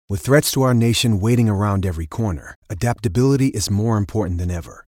With threats to our nation waiting around every corner, adaptability is more important than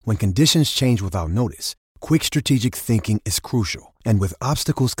ever. When conditions change without notice, quick strategic thinking is crucial. And with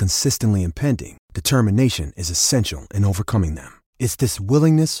obstacles consistently impending, determination is essential in overcoming them. It's this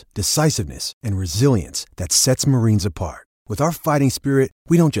willingness, decisiveness, and resilience that sets Marines apart. With our fighting spirit,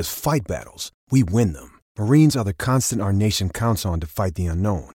 we don't just fight battles, we win them. Marines are the constant our nation counts on to fight the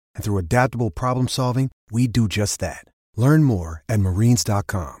unknown. And through adaptable problem solving, we do just that. Learn more at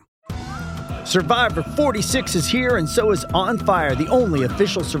marines.com. Survivor 46 is here, and so is On Fire, the only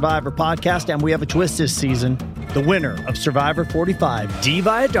official Survivor podcast, and we have a twist this season. The winner of Survivor 45, Dee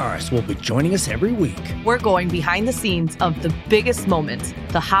Valladares, will be joining us every week. We're going behind the scenes of the biggest moments,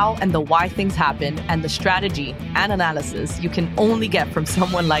 the how and the why things happen, and the strategy and analysis you can only get from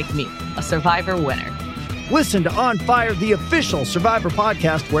someone like me, a Survivor winner. Listen to On Fire, the official Survivor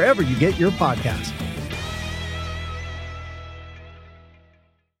podcast, wherever you get your podcasts.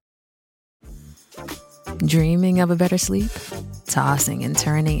 Dreaming of a better sleep? Tossing and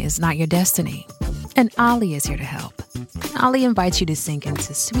turning is not your destiny. And Ollie is here to help. Ollie invites you to sink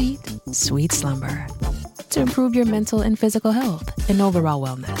into sweet, sweet slumber to improve your mental and physical health and overall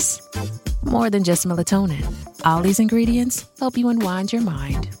wellness. More than just melatonin, Ollie's ingredients help you unwind your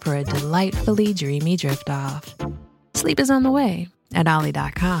mind for a delightfully dreamy drift off. Sleep is on the way at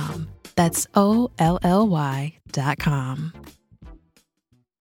Ollie.com. That's OLLY.com.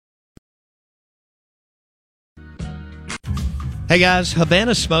 Hey guys,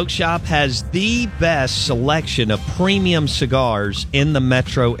 Havana Smoke Shop has the best selection of premium cigars in the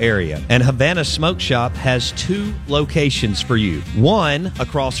metro area. And Havana Smoke Shop has 2 locations for you. One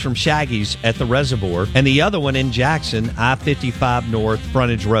across from Shaggy's at the Reservoir, and the other one in Jackson, I-55 North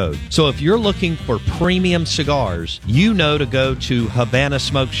Frontage Road. So if you're looking for premium cigars, you know to go to Havana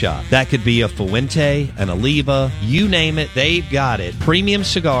Smoke Shop. That could be a Fuente, an Oliva, you name it, they've got it. Premium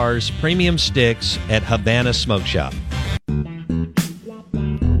cigars, premium sticks at Havana Smoke Shop.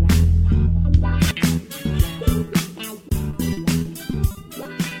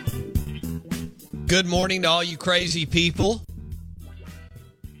 Good morning to all you crazy people.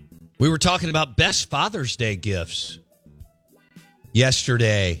 We were talking about best Father's Day gifts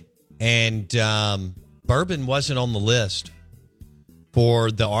yesterday, and bourbon wasn't on the list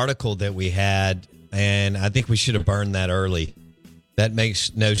for the article that we had, and I think we should have burned that early. That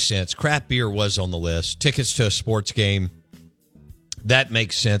makes no sense. Craft beer was on the list. Tickets to a sports game, that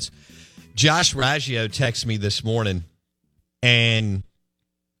makes sense. Josh Raggio texted me this morning, and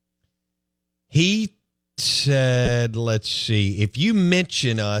he said, let's see, if you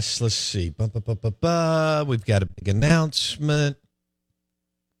mention us, let's see, we've got a big announcement.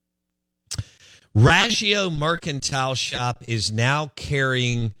 Raggio Mercantile Shop is now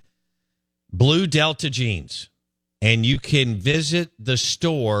carrying Blue Delta jeans, and you can visit the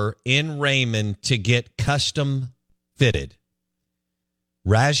store in Raymond to get custom fitted.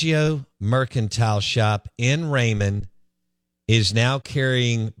 Raggio Mercantile Shop in Raymond is now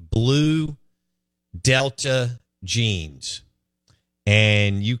carrying Blue Delta jeans,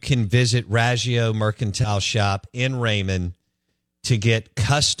 and you can visit Raggio Mercantile Shop in Raymond to get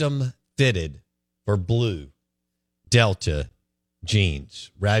custom fitted for Blue Delta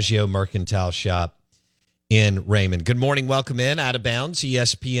jeans. Raggio Mercantile Shop in Raymond. Good morning, welcome in Out of Bounds,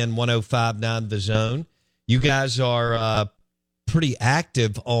 ESPN 105.9 The Zone. You guys are pretty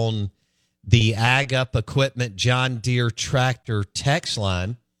active on the Ag Up Equipment John Deere tractor text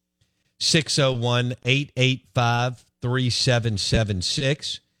line.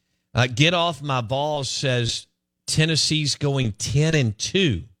 601-885-3776. Get Off My Balls says Tennessee's going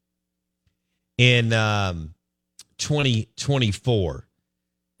 10-2 in 2024.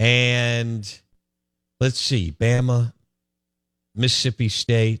 And let's see, Bama, Mississippi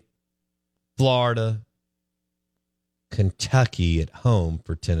State, Florida, Kentucky at home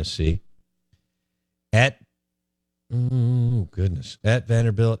for Tennessee. At at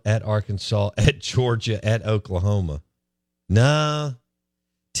Vanderbilt, at Arkansas, at Georgia, at Oklahoma. No,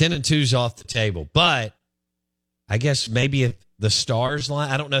 10-2's off the table. But I guess maybe if the Stars line,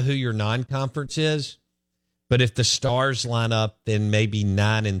 I don't know who your non-conference is, but if the Stars line up, then maybe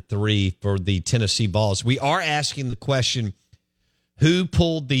 9-3 for the Tennessee Vols. We are asking the question, who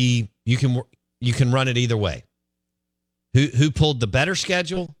pulled the, you can run it either way. Who pulled the better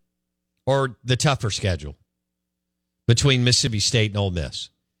schedule or the tougher schedule between Mississippi State and Ole Miss?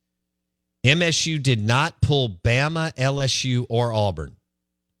 MSU did not pull Bama, LSU, or Auburn.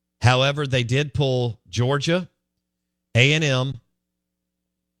 However, they did pull Georgia, A&M.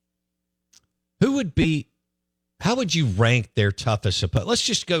 How would you rank their toughest opponent? Let's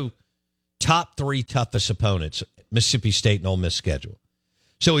just go top 3 toughest opponents, Mississippi State and Ole Miss schedule.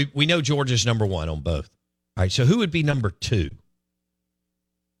 So we know Georgia's number one on both. All right, so who would be number two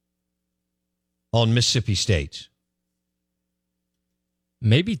on Mississippi State?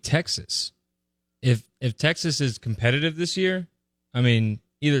 Maybe Texas. If Texas is competitive this year, I mean,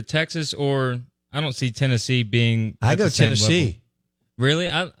 either Texas or I don't see Tennessee being I at go the same Tennessee. level. Really?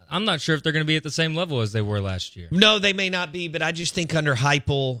 I'm not sure if they're going to be at the same level as they were last year. No, they may not be, but I just think under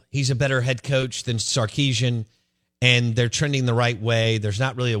Heupel, he's a better head coach than Sarkisian, and they're trending the right way. There's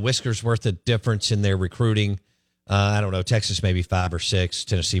not really a whisker's worth of difference in their recruiting. I don't know. Texas maybe 5 or 6.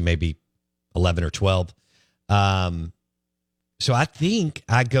 Tennessee maybe 11 or 12. So I think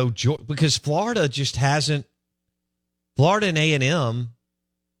I go because Florida just hasn't. Florida and A&M.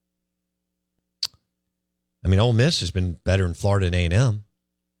 I mean, Ole Miss has been better than Florida and A&M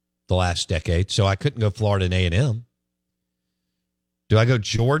the last decade, so I couldn't go Florida and A&M. Do I go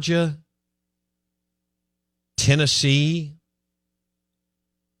Georgia, Tennessee,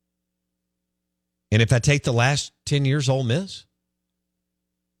 and if I take the last 10 years, Ole Miss?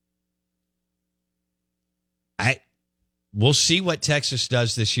 We'll see what Texas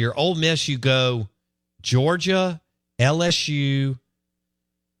does this year. Ole Miss, you go Georgia, LSU.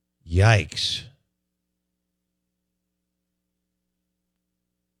 Yikes.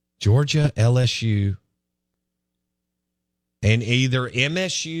 Georgia, LSU, and either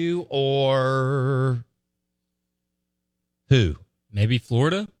MSU or who? Maybe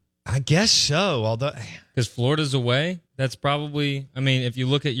Florida? I guess so, although because Florida's away. That's probably, I mean, if you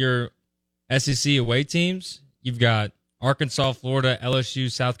look at your SEC away teams, you've got Arkansas, Florida,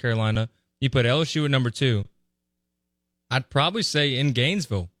 LSU, South Carolina. You put LSU at number 2. I'd probably say in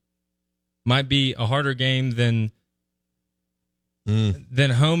Gainesville might be a harder game than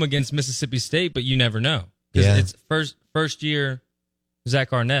home against Mississippi State, but you never know. Yeah. It's first year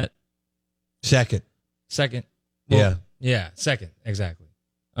Zach Arnett. Second. Well, yeah, second, exactly.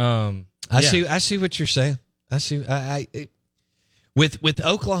 I see what you're saying. With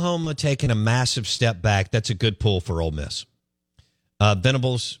Oklahoma taking a massive step back, that's a good pull for Ole Miss.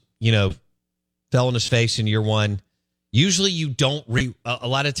 Venables, fell on his face in year one. Usually you don't a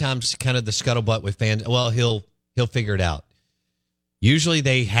lot of times kind of the scuttlebutt with fans, well, he'll figure it out. Usually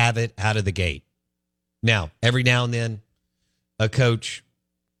they have it out of the gate. Now, every now and then a coach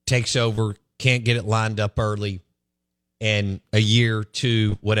takes over, can't get it lined up early, and a year,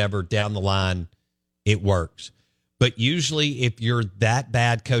 2, whatever, down the line, it works. But usually if you're that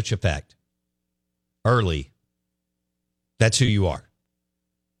bad coach effect early, that's who you are.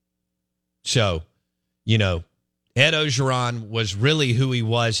 So, Ed Orgeron was really who he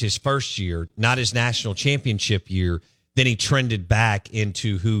was his first year, not his national championship year. Then he trended back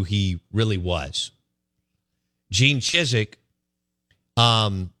into who he really was. Gene Chizik,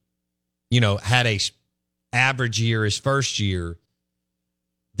 had a average year his first year,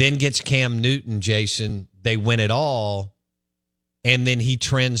 then gets Cam Newton, Jason. They win it all, and then he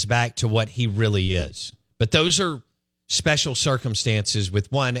trends back to what he really is. But those are special circumstances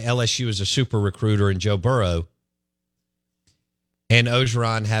with one, LSU is a super recruiter in Joe Burrow, and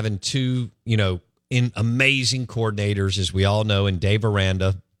Orgeron having 2, in amazing coordinators, as we all know, in Dave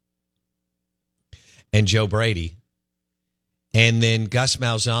Aranda and Joe Brady. And then Gus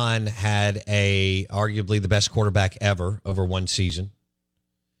Malzahn had arguably the best quarterback ever over one season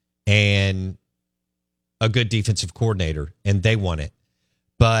and a good defensive coordinator, and they won it.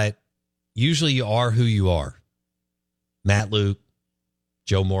 But usually you are who you are. Matt Luke,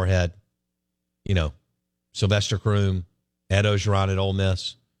 Joe Moorhead, Sylvester Croom, Ed Orgeron at Ole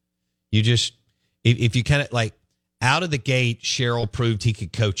Miss. You just, if you kind of out of the gate, Sherrill proved he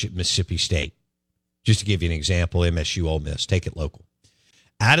could coach at Mississippi State. Just to give you an example, MSU, Ole Miss, take it local.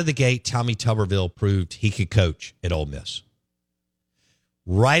 Out of the gate, Tommy Tuberville proved he could coach at Ole Miss.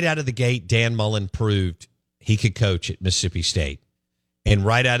 Right out of the gate, Dan Mullen proved he could coach at Mississippi State. And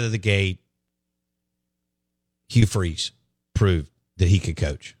right out of the gate, Hugh Freeze proved that he could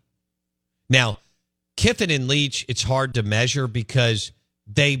coach. Now, Kiffin and Leach, it's hard to measure because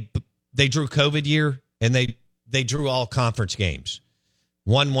they drew COVID year and they drew all conference games.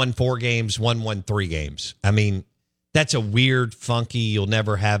 One won 4 games, one won 3 games. I mean, that's a weird, funky, you'll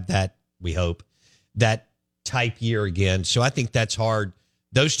never have that, we hope, that type year again. So I think that's hard.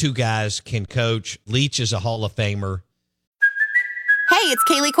 Those 2 guys can coach. Leach is a Hall of Famer. Hey, it's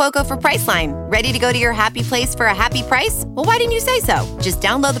Kaylee Cuoco for Priceline. Ready to go to your happy place for a happy price? Well, why didn't you say so? Just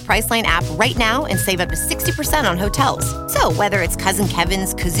download the Priceline app right now and save up to 60% on hotels. So whether it's Cousin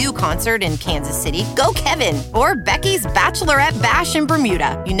Kevin's Kazoo Concert in Kansas City, go Kevin, or Becky's Bachelorette Bash in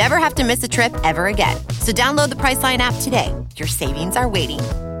Bermuda, you never have to miss a trip ever again. So download the Priceline app today. Your savings are waiting.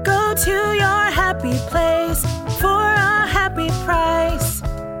 Go to your happy place for a happy price.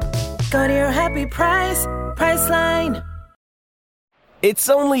 Go to your happy price, Priceline. It's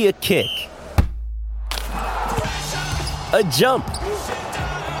only a kick, a jump,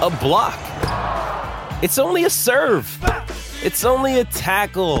 a block. It's only a serve. It's only a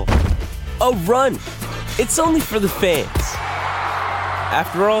tackle, a run. It's only for the fans.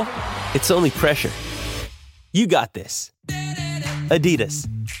 After all, it's only pressure. You got this. Adidas.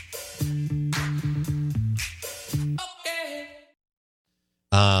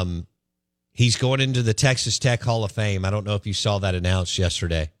 He's going into the Texas Tech Hall of Fame. I don't know if you saw that announced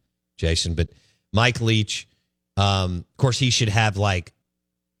yesterday, Jason, but Mike Leach, of course, he should have like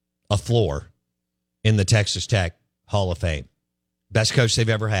a floor in the Texas Tech Hall of Fame. Best coach they've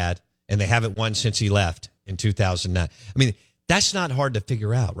ever had, and they haven't won since he left in 2009. I mean, that's not hard to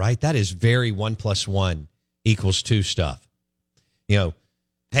figure out, right? That is very 1 + 1 = 2 stuff. You know,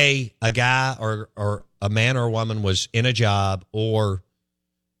 hey, a guy or a man or a woman was in a job or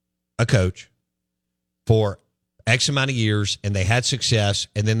a coach for X amount of years, and they had success,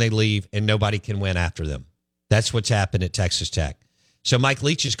 and then they leave, and nobody can win after them. That's what's happened at Texas Tech. So Mike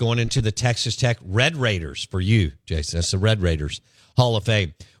Leach is going into the Texas Tech Red Raiders for you, Jason. That's the Red Raiders Hall of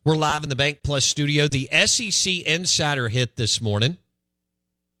Fame. We're live in the Bank Plus studio. The SEC Insider Hit this morning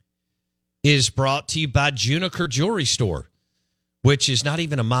is brought to you by Juniker Jewelry Store, which is not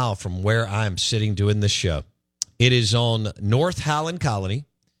even a mile from where I'm sitting doing this show. It is on North Highland Colony,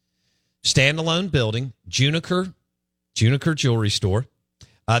 standalone building, Juniker Jewelry Store.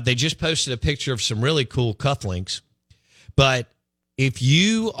 They just posted a picture of some really cool cufflinks. But if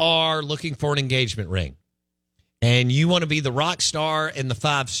you are looking for an engagement ring and you want to be the rock star and the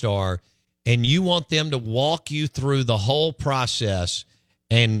 5-star, and you want them to walk you through the whole process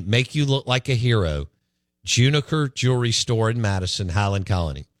and make you look like a hero, Juniker Jewelry Store in Madison, Highland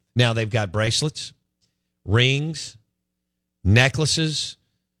Colony. Now, they've got bracelets, rings, necklaces,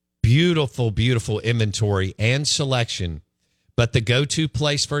 beautiful, beautiful inventory and selection. But the go-to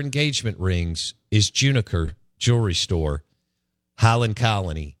place for engagement rings is Juniker Jewelry Store, Highland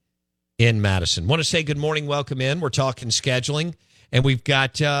Colony in Madison. Want to say good morning, welcome in. We're talking scheduling, and we've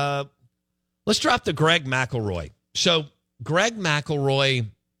got, let's drop the Greg McElroy. So Greg McElroy,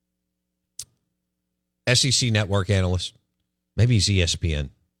 SEC Network analyst, maybe he's ESPN,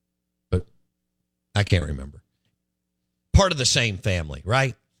 but I can't remember. Part of the same family,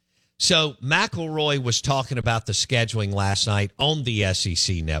 right? So McElroy was talking about the scheduling last night on the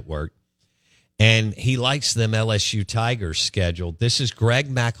SEC Network, and he likes them LSU Tigers schedule. This is Greg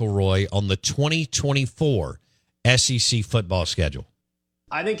McElroy on the 2024 SEC football schedule.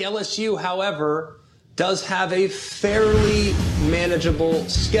 I think LSU, however, does have a fairly manageable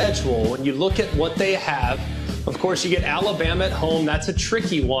schedule. When you look at what they have, of course, you get Alabama at home. That's a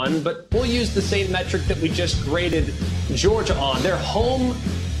tricky one, but we'll use the same metric that we just graded Georgia on. Their home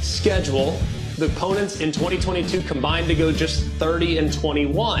schedule, the opponents in 2022 combined to go just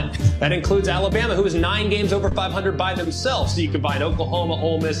 30-21. That includes Alabama, who is 9 games over 500 by themselves. So you combine Oklahoma,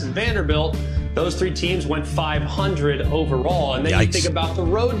 Ole Miss, and Vanderbilt. Those 3 teams went 500 overall. And then you think about the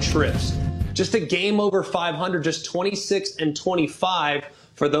road trips. Just a game over 500, just 26-25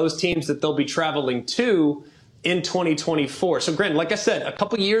 for those teams that they'll be traveling to in 2024. So, granted, like I said, a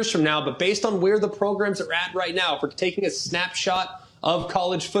couple years from now, but based on where the programs are at right now, if we're taking a snapshot of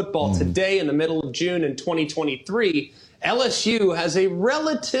college football today in the middle of June in 2023, LSU has a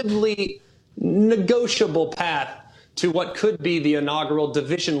relatively negotiable path to what could be the inaugural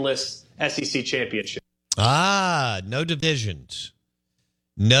divisionless SEC championship. No divisions.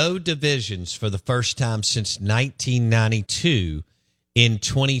 No divisions for the first time since 1992 in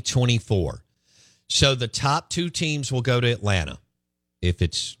 2024. So the top 2 teams will go to Atlanta if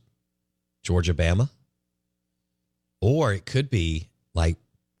it's Georgia, Bama, or it could be like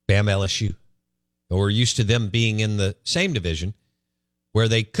Bama, LSU. We're used to them being in the same division where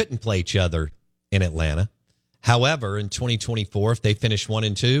they couldn't play each other in Atlanta. However, in 2024, if they finish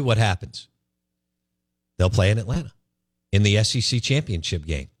 1-2, what happens? They'll play in Atlanta in the SEC championship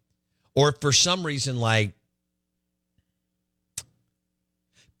game. Or if for some reason, like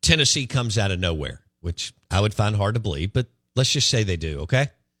Tennessee comes out of nowhere, which I would find hard to believe, but let's just say they do,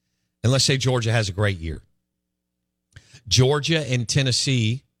 okay? And let's say Georgia has a great year. Georgia and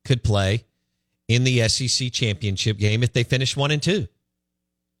Tennessee could play in the SEC championship game if they finish 1-2. Isn't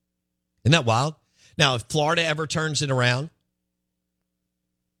that wild? Now, if Florida ever turns it around,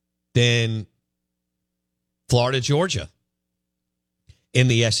 then Florida, Georgia in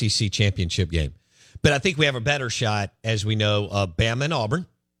the SEC championship game. But I think we have a better shot, as we know, of Bama and Auburn,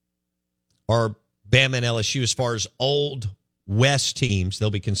 or Bama and LSU as far as old West teams. They'll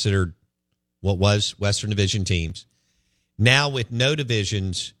be considered what was Western Division teams. Now with no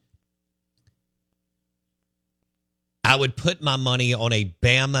divisions, I would put my money on a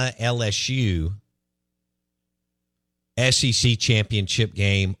Bama LSU SEC championship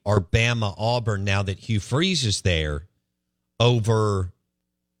game or Bama Auburn now that Hugh Freeze is there over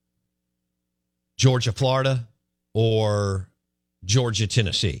Georgia Florida or Georgia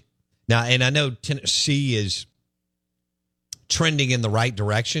Tennessee. Now, and I know Tennessee is trending in the right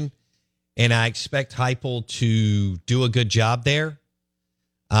direction, and I expect Heupel to do a good job there.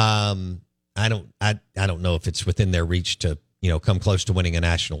 I don't know if it's within their reach to, come close to winning a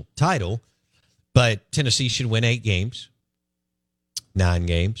national title, but Tennessee should win 8 games, 9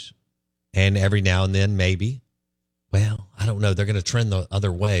 games, and every now and then maybe. Well, I don't know. They're going to trend the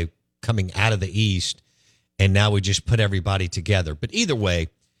other way coming out of the East, and now we just put everybody together. But either way,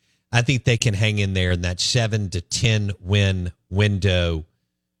 I think they can hang in there in that 7 to 10 win window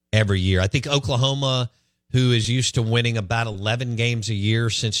every year. I think Oklahoma, who is used to winning about 11 games a year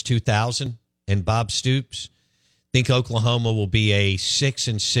since 2000, and Bob Stoops, think Oklahoma will be a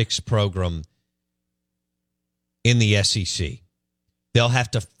 6-6 program in the SEC. They'll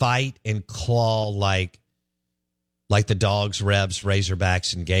have to fight and claw like the Dogs, Rebs,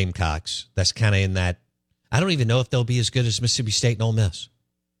 Razorbacks, and Gamecocks. That's kind of in that. I don't even know if they'll be as good as Mississippi State and Ole Miss.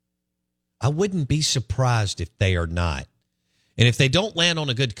 I wouldn't be surprised if they are not. And if they don't land on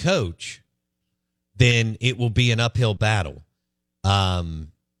a good coach, then it will be an uphill battle. And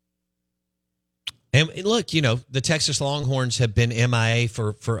look, the Texas Longhorns have been MIA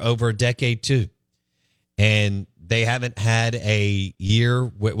for over a decade too. And they haven't had a year.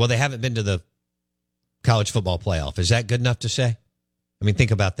 Well, they haven't been to the college football playoff. Is that good enough to say? I mean,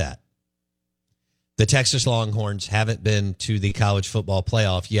 think about that. The Texas Longhorns haven't been to the college football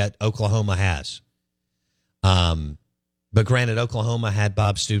playoff yet. Oklahoma has. But granted, Oklahoma had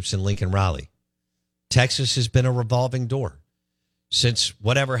Bob Stoops and Lincoln Riley. Texas has been a revolving door. Since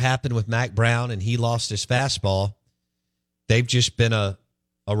whatever happened with Mac Brown and he lost his fastball, they've just been a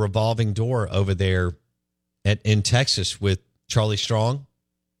revolving door over there in Texas with Charlie Strong,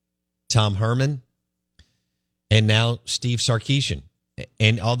 Tom Herman, and now Steve Sarkisian.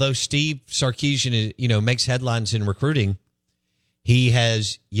 And although Steve Sarkisian, makes headlines in recruiting, he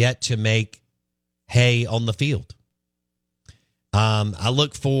has yet to make hay on the field. I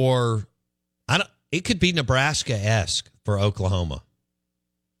look for, it could be Nebraska-esque for Oklahoma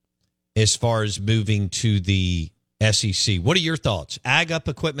as far as moving to the SEC. What are your thoughts? Ag Up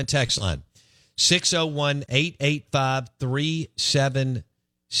Equipment text line,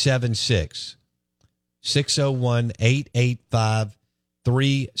 601-885-3776.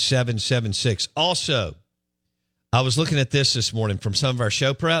 601-885-3776. Also, I was looking at this morning from some of our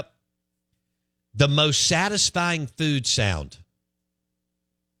show prep. The most satisfying food sound.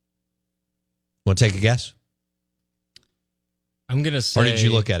 Want to take a guess? I'm going to say... Or did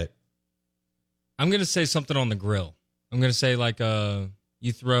you look at it? I'm going to say something on the grill. I'm going to say like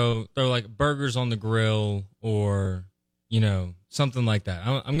you throw like burgers on the grill or, something like that.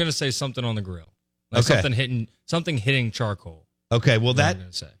 I'm going to say something on the grill. Like okay. Something hitting charcoal. Okay, well that, I'm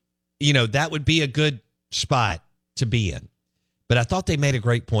gonna say. That would be a good spot to be in. But I thought they made a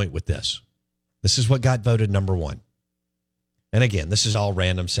great point with this. This is what got voted number 1. And again, this is all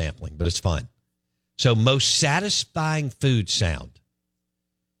random sampling, but it's fun. So most satisfying food sound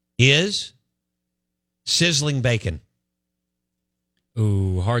is sizzling bacon.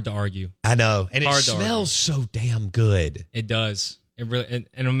 Ooh, hard to argue. I know. And hard it smells so damn good. It does. It really.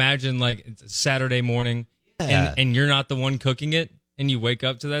 And imagine like it's a Saturday morning Yeah. and you're not the one cooking it and you wake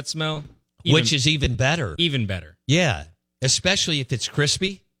up to that smell. Which is even better. Even better. Yeah. Especially if it's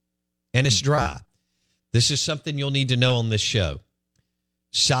crispy and it's dry. This is something you'll need to know on this show.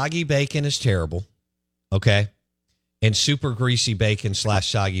 Soggy bacon is terrible. Okay. And super greasy bacon /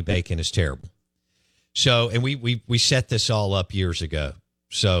 soggy bacon is terrible. So, and we set this all up years ago.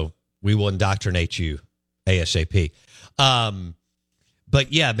 So we will indoctrinate you ASAP.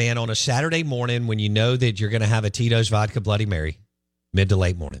 But yeah, man, on a Saturday morning when you know that you're going to have a Tito's Vodka Bloody Mary, mid to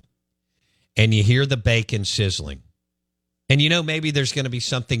late morning, and you hear the bacon sizzling, and maybe there's going to be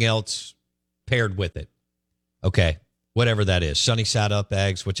something else paired with it. Okay, whatever that is. Sunny side up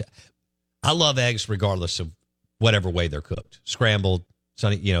eggs, which I love eggs regardless of whatever way they're cooked. Scrambled,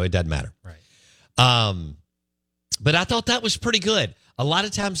 sunny, it doesn't matter. Right. But I thought that was pretty good. A lot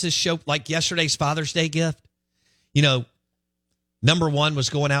of times this show, like yesterday's Father's Day gift, number 1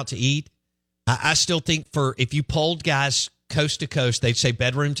 was going out to eat. I still think if you polled guys coast to coast, they'd say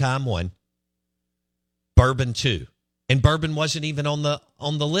bedroom time 1, bourbon 2. And bourbon wasn't even on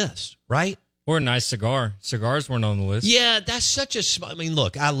the list, right? Or a nice cigar. Cigars weren't on the list. Yeah, that's such a...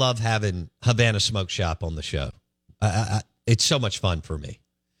 look, I love having Havana Smoke Shop on the show. It's so much fun for me.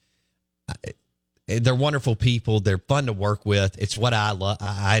 They're wonderful people. They're fun to work with. It's what I love.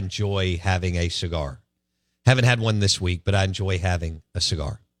 I enjoy having a cigar. Haven't had one this week, but I enjoy having a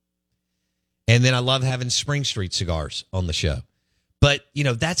cigar. And then I love having Spring Street cigars on the show. But,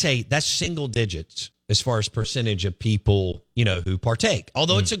 that's single digits as far as percentage of people, who partake.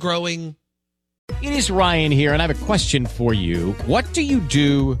 Although it's a growing. It is Ryan here, and I have a question for you. What do you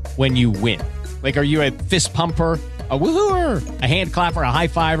do when you win? Like, are you a fist pumper, a woohooer, a hand clapper, a high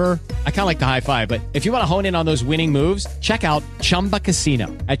fiver? I kind of like the high five, but if you want to hone in on those winning moves, check out Chumba Casino.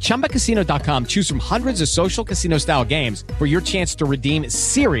 At ChumbaCasino.com, choose from hundreds of social casino-style games for your chance to redeem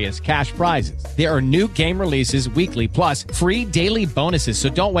serious cash prizes. There are new game releases weekly, plus free daily bonuses. So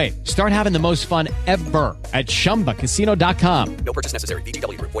don't wait. Start having the most fun ever at ChumbaCasino.com. No purchase necessary.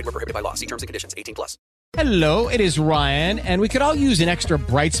 VGW Group. Void where prohibited by law. See terms and conditions. 18+. Hello, it is Ryan, and we could all use an extra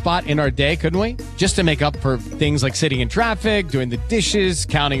bright spot in our day, couldn't we? Just to make up for things like sitting in traffic, doing the dishes,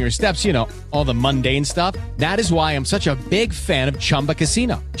 counting your steps, all the mundane stuff. That is why I'm such a big fan of Chumba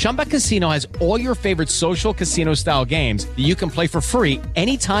Casino. Chumba Casino has all your favorite social casino-style games that you can play for free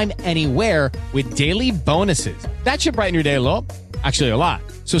anytime, anywhere with daily bonuses. That should brighten your day a little. Actually, a lot.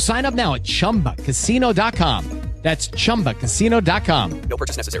 So sign up now at ChumbaCasino.com. That's ChumbaCasino.com. No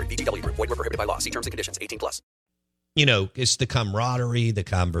purchase necessary. VGW Group. Void where prohibited by law. See terms and conditions. 18+. It's the camaraderie, the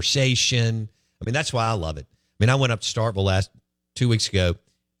conversation. I mean, that's why I love it. I mean, I went up to Starkville 2 weeks ago,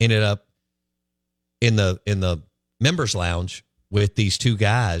 ended up in the members lounge with these two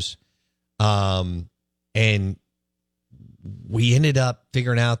guys. And we ended up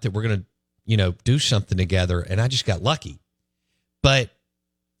figuring out that we're going to, do something together. And I just got lucky. But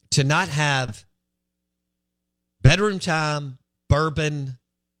to not have bedroom time, bourbon.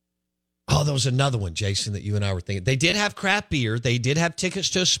 Oh, there was another one, Jason, that you and I were thinking. They did have craft beer. They did have tickets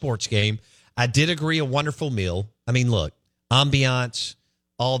to a sports game. I did agree, a wonderful meal. I mean, look, ambiance,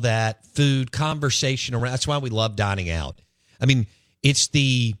 all that, food, conversation around. That's why we love dining out. I mean,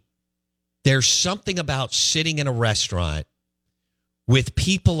 there's something about sitting in a restaurant with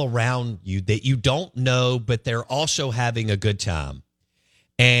people around you that you don't know, but they're also having a good time.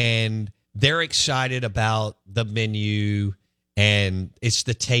 And they're excited about the menu, and it's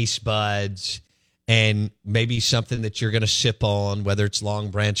the taste buds, and maybe something that you're going to sip on, whether it's Long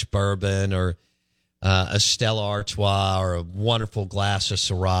Branch bourbon or a Stella Artois or a wonderful glass of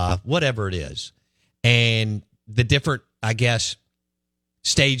Syrah, whatever it is. And the different, I guess,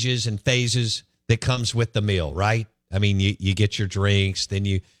 stages and phases that comes with the meal, right? I mean, you get your drinks, then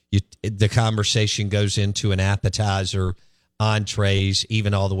the conversation goes into an appetizer, entrees,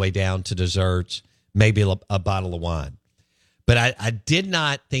 even all the way down to desserts, maybe a bottle of wine. But I did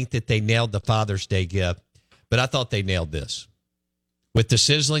not think that they nailed the Father's Day gift, but I thought they nailed this. With the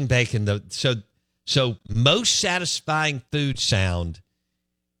sizzling bacon, so most satisfying food sound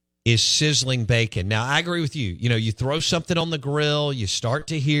is sizzling bacon. Now, I agree with you. You throw something on the grill, you start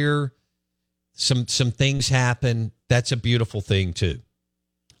to hear some things happen. That's a beautiful thing, too.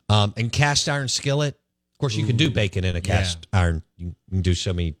 And cast iron skillet. Of course, you can do bacon in a cast iron. You can do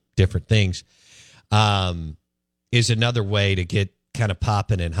so many different things. Is another way to get kind of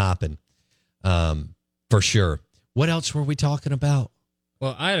popping and hopping, for sure. What else were we talking about?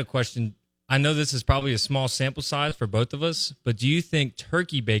 Well, I had a question. I know this is probably a small sample size for both of us, but do you think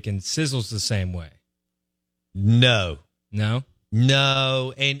turkey bacon sizzles the same way? No. No?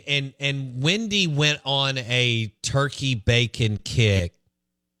 No. And Wendy went on a turkey bacon kick,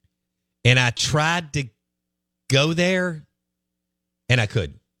 and I tried to go there, and I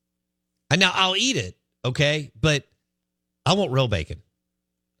couldn't. Now, I'll eat it, okay? But I want real bacon.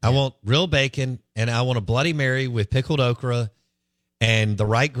 I want real bacon, and I want a Bloody Mary with pickled okra and the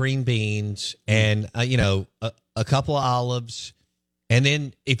right green beans and, a couple of olives. And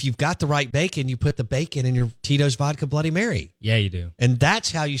then if you've got the right bacon, you put the bacon in your Tito's Vodka Bloody Mary. Yeah, you do. And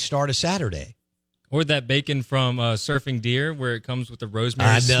that's how you start a Saturday. Or that bacon from Surfing Deer where it comes with the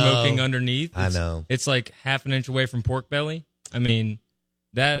rosemary smoking underneath. I know. It's like half an inch away from pork belly. I mean,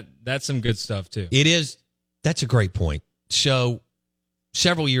 that's some good stuff, too. It is. That's a great point. So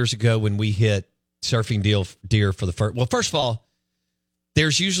several years ago when we hit Surfing Deer for the first, well, first of all,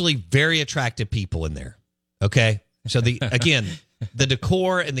 there's usually very attractive people in there. Okay. So again, the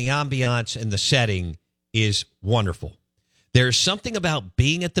decor and the ambiance and the setting is wonderful. There's something about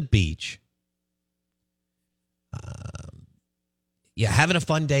being at the beach. Having a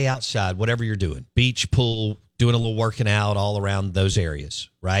fun day outside, whatever you're doing, beach, pool, doing a little working out all around those areas,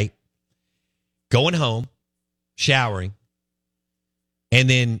 right? Going home, showering, and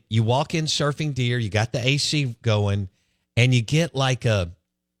then you walk in Surfing Deer, you got the AC going, and you get like a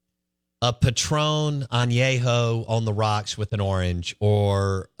a Patron Añejo on the rocks with an orange,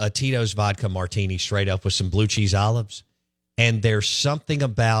 or a Tito's vodka martini straight up with some blue cheese olives. And there's something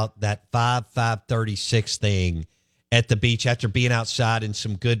about that 5:36 thing at the beach after being outside in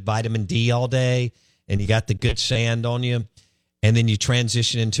some good vitamin D all day, and you got the good sand on you, and then you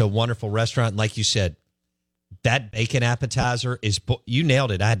transition into a wonderful restaurant. And like you said, that bacon appetizer you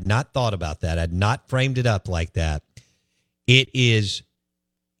nailed it. I had not thought about that. I had not framed it up like that. It is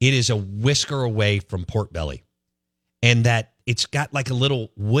a whisker away from pork belly, and that it's got like a little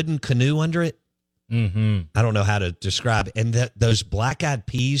wooden canoe under it. Mm-hmm. I don't know how to describe it. And those black-eyed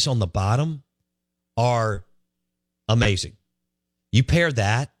peas on the bottom are amazing. You pair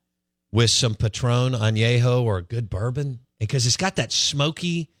that with some Patron Añejo or a good bourbon, because it's got that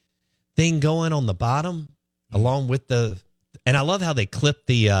smoky thing going on the bottom, along with and I love how they clip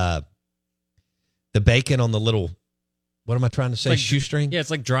the bacon on the little, what am I trying to say? Like, shoestring? Yeah,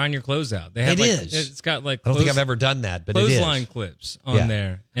 it's like drying your clothes out. They have It's got like I don't think I've ever done that, but it is. Clothesline clips on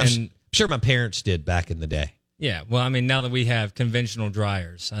there. And I'm sure my parents did back in the day. Yeah, well, I mean, now that we have conventional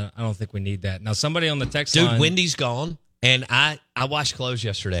dryers, I don't think we need that. Now, somebody on the text line... Dude, Wendy's gone, and I washed clothes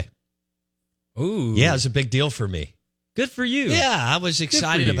yesterday. Ooh. Yeah, it was a big deal for me. Good for you. Yeah, I was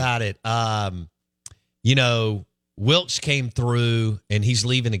excited about it. Wilkes came through, and he's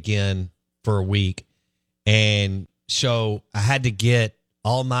leaving again for a week. And so I had to get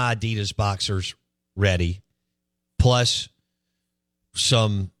all my Adidas boxers ready, plus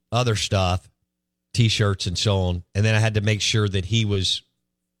some other stuff, T-shirts and so on. And then I had to make sure that he's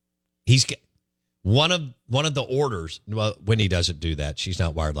one of the orders. Well, Wendy doesn't do that. She's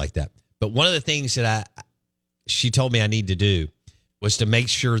not wired like that. But one of the things that she told me I need to do was to make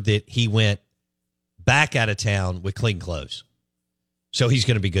sure that he went back out of town with clean clothes. So he's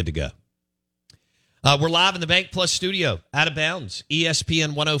going to be good to go. We're live in the Bank Plus studio, Out of Bounds,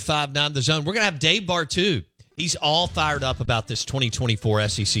 ESPN 105.9 The Zone. We're going to have Dave Bartoo. He's all fired up about this 2024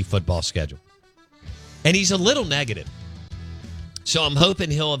 SEC football schedule. And he's a little negative. So I'm hoping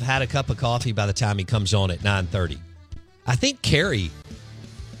he'll have had a cup of coffee by the time he comes on at 9:30. I think Carrie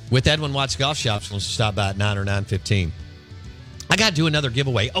with Edwin Watts Golf Shops wants to stop by at 9 or 9:15. I got to do another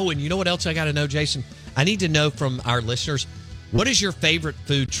giveaway. Oh, and you know what else I got to know, Jason? I need to know from our listeners, what is your favorite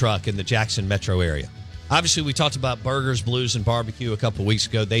food truck in the Jackson metro area? Obviously, we talked about Burgers, Blues, and Barbecue a couple weeks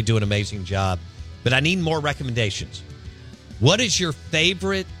ago. They do an amazing job. But I need more recommendations. What is your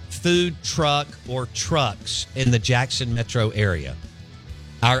favorite food truck or trucks in the Jackson metro area?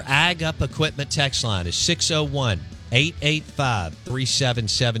 Our Ag Up Equipment text line is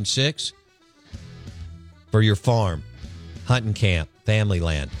 601-885-3776 for your farm, hunting camp, family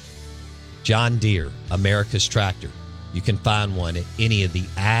land. John Deere, America's Tractor. You can find one at any of the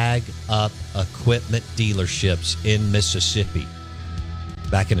Ag Up Equipment dealerships in Mississippi.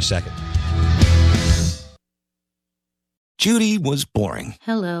 Back in a second. Judy was boring.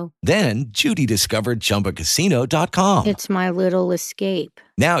 Hello. Then Judy discovered ChumbaCasino.com. It's my little escape.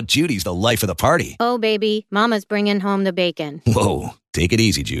 Now Judy's the life of the party. Oh, baby, mama's bringing home the bacon. Whoa, take it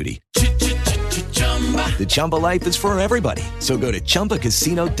easy, Judy. The Chumba life is for everybody. So go to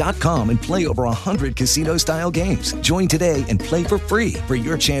ChumbaCasino.com and play over 100 casino-style games. Join today and play for free for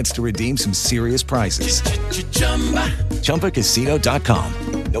your chance to redeem some serious prizes. ChumbaCasino.com.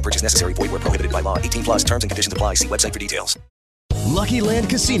 No purchase necessary. Void where prohibited by law. 18 plus terms and conditions apply. See website for details. Lucky Land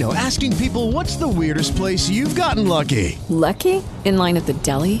Casino, asking people, what's the weirdest place you've gotten lucky? Lucky? In line at the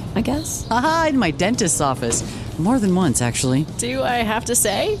deli, I guess? Aha, in my dentist's office. More than once, actually. Do I have to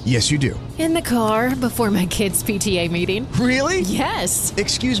say? Yes, you do. In the car before my kids' PTA meeting. Really? Yes.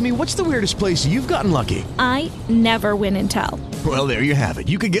 Excuse me, what's the weirdest place you've gotten lucky? I never win and tell. Well, there you have it.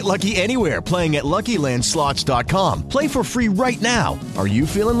 You can get lucky anywhere, playing at LuckyLandSlots.com. Play for free right now. Are you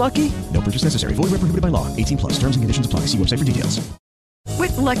feeling lucky? No purchase necessary. Void where prohibited by law. 18 plus. Terms and conditions apply. See website for details.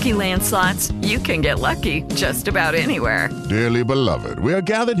 With Lucky Land Slots, you can get lucky just about anywhere. Dearly beloved, we are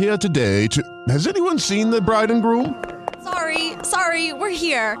gathered here today to... Has anyone seen the bride and groom? Sorry, we're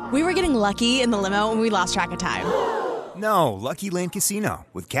here. We were getting lucky in the limo and we lost track of time. No, Lucky Land Casino,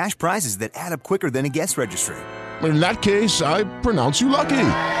 with cash prizes that add up quicker than a guest registry. In that case, I pronounce you lucky.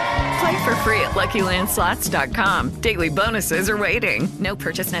 Play for free at LuckyLandSlots.com. Daily bonuses are waiting. No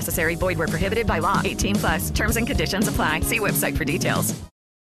purchase necessary. Void where prohibited by law. 18 plus. Terms and conditions apply. See website for details.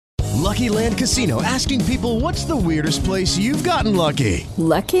 Lucky Land Casino, asking people, what's the weirdest place you've gotten lucky?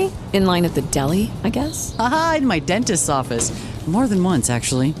 Lucky? In line at the deli, I guess? Aha, in my dentist's office. More than once,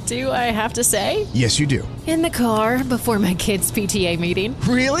 actually. Do I have to say? Yes, you do. In the car before my kids' PTA meeting.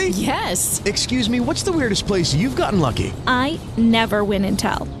 Really? Yes. Excuse me, what's the weirdest place you've gotten lucky? I never win and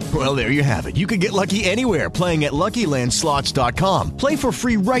tell. Well, there you have it. You can get lucky anywhere, playing at LuckyLandSlots.com. Play for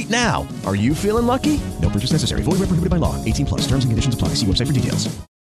free right now. Are you feeling lucky? No purchase necessary. Void where prohibited by law. 18 plus. Terms and conditions apply. See website for details.